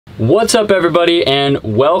What's up everybody and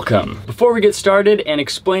welcome. Before we get started and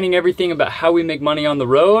explaining everything about how we make money on the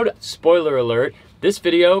road, spoiler alert, this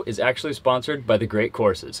video is actually sponsored by the Great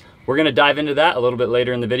Courses. We're gonna dive into that a little bit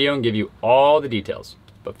later in the video and give you all the details.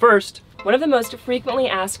 But first, one of the most frequently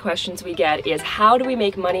asked questions we get is how do we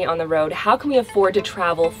make money on the road? How can we afford to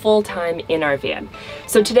travel full-time in our van?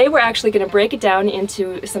 So today we're actually going to break it down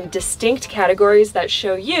into some distinct categories that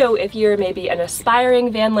show you if you're maybe an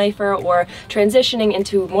aspiring van lifer or transitioning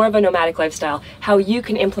into more of a nomadic lifestyle, how you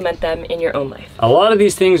can implement them in your own life. A lot of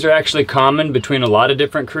these things are actually common between a lot of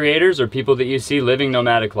different creators or people that you see living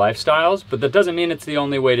nomadic lifestyles, but that doesn't mean it's the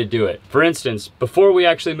only way to do it. For instance, before we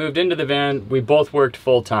actually moved into the van, we both worked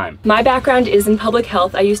full-time. My background is in public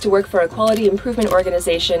health. I used to work for a quality improvement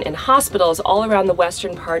organization in hospitals all around the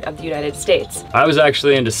western part of the United States. I was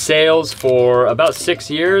actually into sales for about 6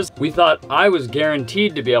 years. We thought I was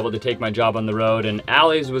guaranteed to be able to take my job on the road, and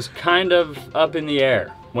Allie's was kind of up in the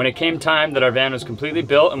air. When it came time that our van was completely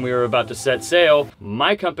built and we were about to set sail,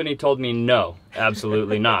 my company told me no,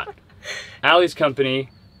 absolutely not. Allie's company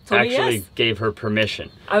actually gave her permission.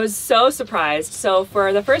 I was so surprised. So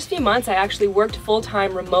for the first few months, I actually worked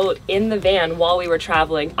full-time remote in the van while we were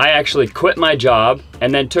traveling. I actually quit my job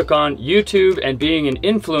and then took on YouTube and being an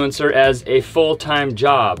influencer as a full-time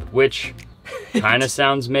job, which kind of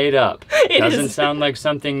sounds made up. Doesn't sound like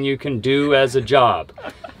something you can do as a job.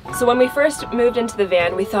 So when we first moved into the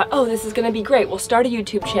van, we thought, oh, this is gonna be great. We'll start a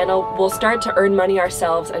YouTube channel. We'll start to earn money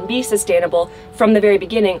ourselves and be sustainable from the very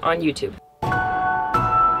beginning on YouTube.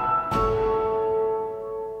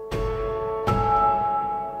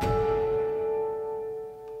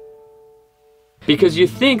 Because you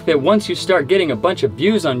think that once you start getting a bunch of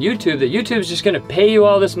views on YouTube, that YouTube's just gonna pay you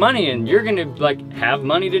all this money and you're gonna have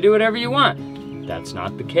money to do whatever you want. That's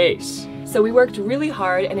not the case. So we worked really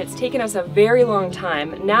hard and it's taken us a very long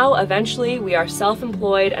time. Now, eventually, we are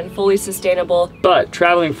self-employed and fully sustainable. But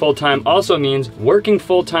traveling full-time also means working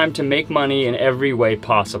full-time to make money in every way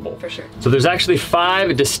possible. For sure. So there's actually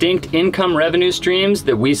 5 distinct income revenue streams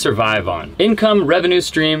that we survive on. Income revenue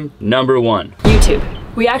stream number 1. YouTube.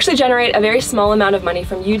 We actually generate a very small amount of money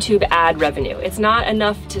from YouTube ad revenue. It's not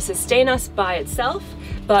enough to sustain us by itself,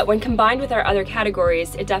 but when combined with our other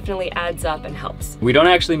categories, it definitely adds up and helps. We don't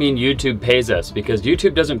actually mean YouTube pays us, because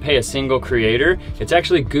YouTube doesn't pay a single creator. It's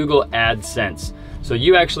actually Google AdSense. So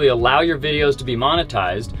you actually allow your videos to be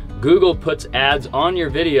monetized. Google puts ads on your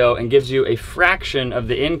video and gives you a fraction of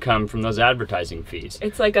the income from those advertising fees.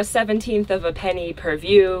 It's like a 1/17 of a penny per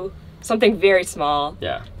view. Something very small.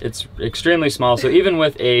 Yeah, it's extremely small. So even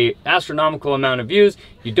with a astronomical amount of views,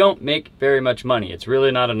 you don't make very much money. It's really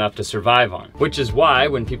not enough to survive on. Which is why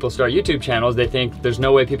when people start YouTube channels, they think there's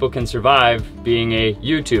no way people can survive being a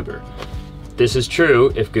YouTuber. This is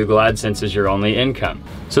true if Google AdSense is your only income.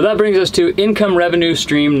 So that brings us to income revenue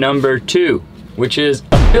stream number 2, which is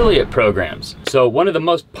affiliate programs. So one of the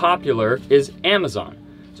most popular is Amazon.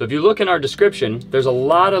 So if you look in our description, there's a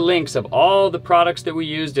lot of links of all the products that we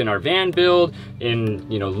used in our van build, in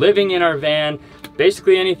living in our van,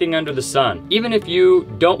 basically anything under the sun. Even if you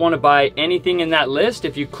don't want to buy anything in that list,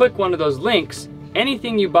 if you click one of those links,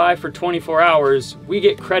 anything you buy for 24 hours, we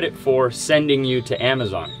get credit for sending you to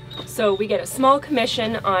Amazon. So we get a small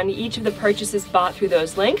commission on each of the purchases bought through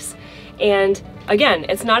those links. And again,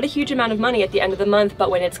 it's not a huge amount of money at the end of the month, but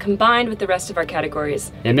when it's combined with the rest of our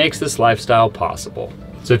categories, it makes this lifestyle possible.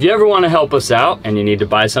 So if you ever want to help us out and you need to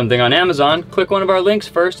buy something on Amazon, click one of our links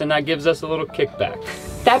first and that gives us a little kickback.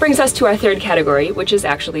 That brings us to our third category, which is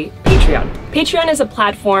actually Patreon. Patreon is a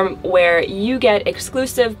platform where you get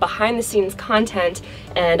exclusive behind-the-scenes content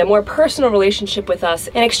and a more personal relationship with us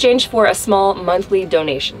in exchange for a small monthly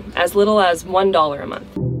donation, as little as $1 a month.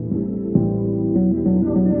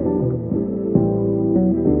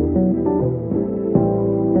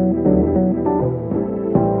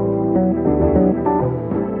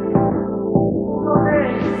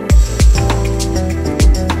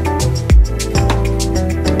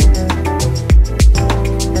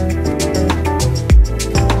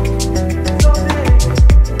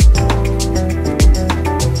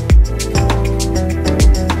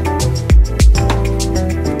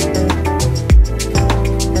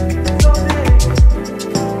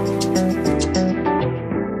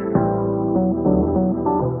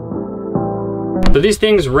 So these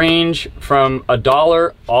things range from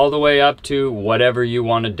 $1 all the way up to whatever you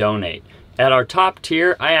want to donate. At our top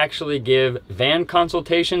tier, I actually give van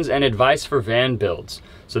consultations and advice for van builds.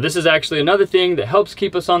 So this is actually another thing that helps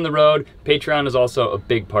keep us on the road. Patreon is also a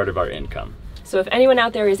big part of our income. So if anyone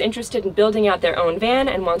out there is interested in building out their own van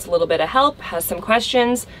and wants a little bit of help, has some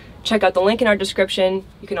questions, check out the link in our description.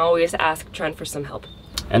 You can always ask Trent for some help.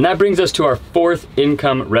 And that brings us to our fourth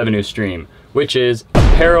income revenue stream, which is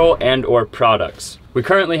apparel and or products. We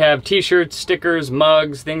currently have t-shirts, stickers,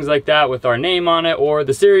 mugs, things like that with our name on it, or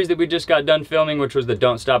the series that we just got done filming, which was the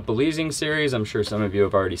Don't Stop Believing series. I'm sure some of you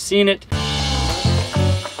have already seen it.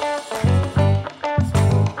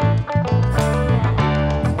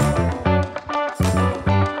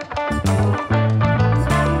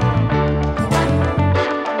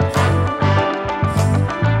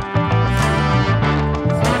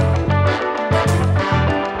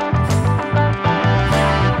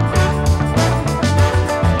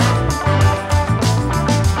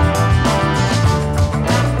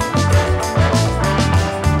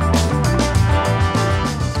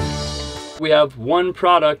 We have one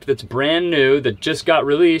product that's brand new that just got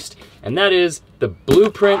released, and that is the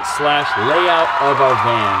blueprint / layout of our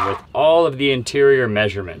van with all of the interior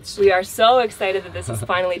measurements. We are so excited that this is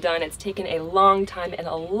finally done. It's taken a long time and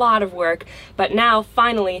a lot of work, but now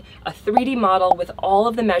finally a 3D model with all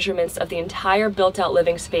of the measurements of the entire built-out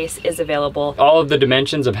living space is available. All of the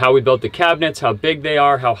dimensions of how we built the cabinets, how big they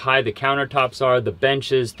are, how high the countertops are, the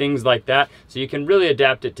benches, things like that. So you can really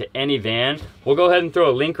adapt it to any van. We'll go ahead and throw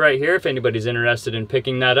a link right here if anybody's interested in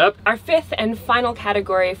picking that up. Our fifth and final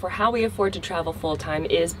category for how we afford to travel full-time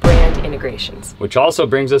is brand integrations. Which also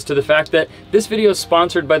brings us to the fact that this video is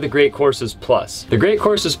sponsored by the Great Courses Plus. The Great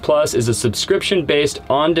Courses Plus is a subscription-based,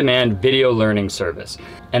 on-demand video learning service.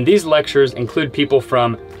 And these lectures include people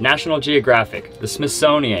from National Geographic, the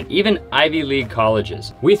Smithsonian, even Ivy League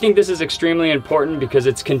colleges. We think this is extremely important because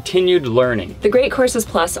it's continued learning. The Great Courses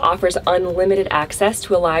Plus offers unlimited access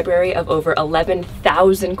to a library of over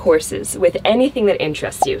 11,000 courses with anything that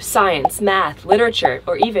interests you: science, math, literature,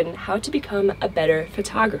 or even how to become a better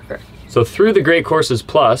photographer. So through the Great Courses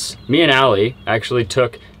Plus, me and Allie actually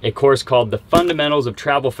took a course called The Fundamentals of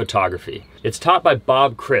Travel Photography. It's taught by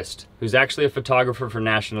Bob Christ, who's actually a photographer for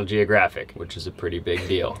National Geographic, which is a pretty big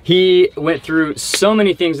deal. He went through so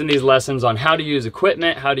many things in these lessons on how to use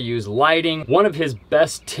equipment, how to use lighting. One of his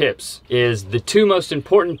best tips is the two most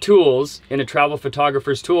important tools in a travel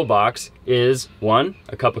photographer's toolbox is, one,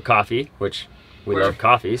 a cup of coffee, which we love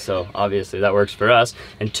coffee, so obviously that works for us.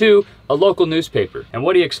 And two, a local newspaper. And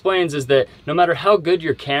what he explains is that no matter how good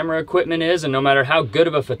your camera equipment is and no matter how good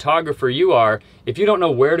of a photographer you are, if you don't know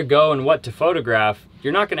where to go and what to photograph,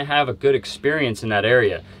 you're not gonna have a good experience in that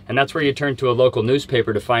area. And that's where you turn to a local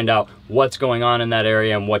newspaper to find out what's going on in that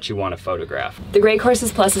area and what you wanna photograph. The Great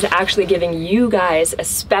Courses Plus is actually giving you guys a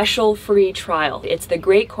special free trial. It's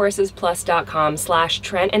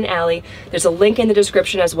thegreatcoursesplus.com/Trent and Allie. There's a link in the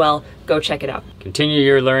description as well. Go check it out. Continue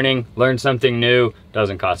your learning, learn something new,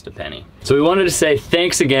 doesn't cost a penny. So we wanted to say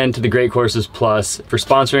thanks again to the Great Courses Plus for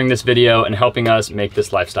sponsoring this video and helping us make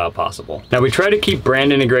this lifestyle possible. Now we try to keep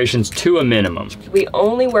brand integrations to a minimum. We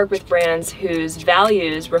only work with brands whose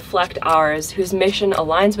values reflect ours, whose mission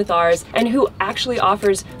aligns with ours, and who actually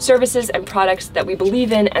offers services and products that we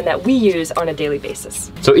believe in and that we use on a daily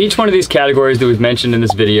basis. So each one of these categories that we've mentioned in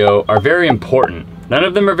this video are very important. None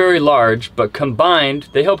of them are very large, but combined,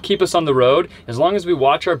 they help keep us on the road as long as we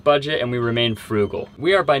watch our budget and we remain frugal.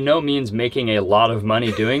 We are by no means making a lot of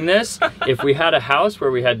money doing this. If we had a house where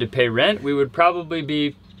we had to pay rent, we would probably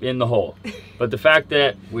be in the hole. But the fact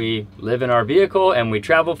that we live in our vehicle and we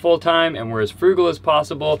travel full time and we're as frugal as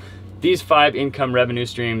possible, these 5 income revenue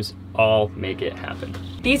streams all make it happen.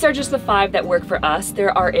 These are just the 5 that work for us.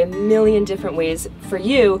 There are a million different ways for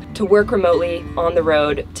you to work remotely on the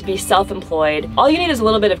road, to be self-employed. All you need is a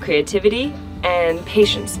little bit of creativity and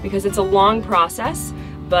patience because it's a long process,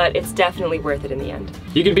 but it's definitely worth it in the end.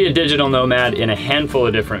 You can be a digital nomad in a handful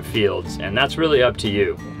of different fields, and that's really up to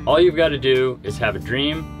you. All you've got to do is have a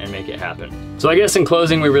dream and make it happen. So I guess in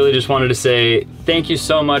closing, we really just wanted to say thank you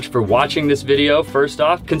so much for watching this video. First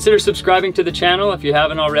off, consider subscribing to the channel if you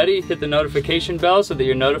haven't already. Hit the notification bell so that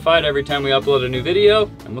you're notified every time we upload a new video,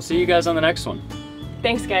 and we'll see you guys on the next one.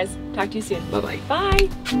 Thanks guys, talk to you soon. Bye-bye.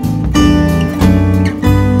 Bye.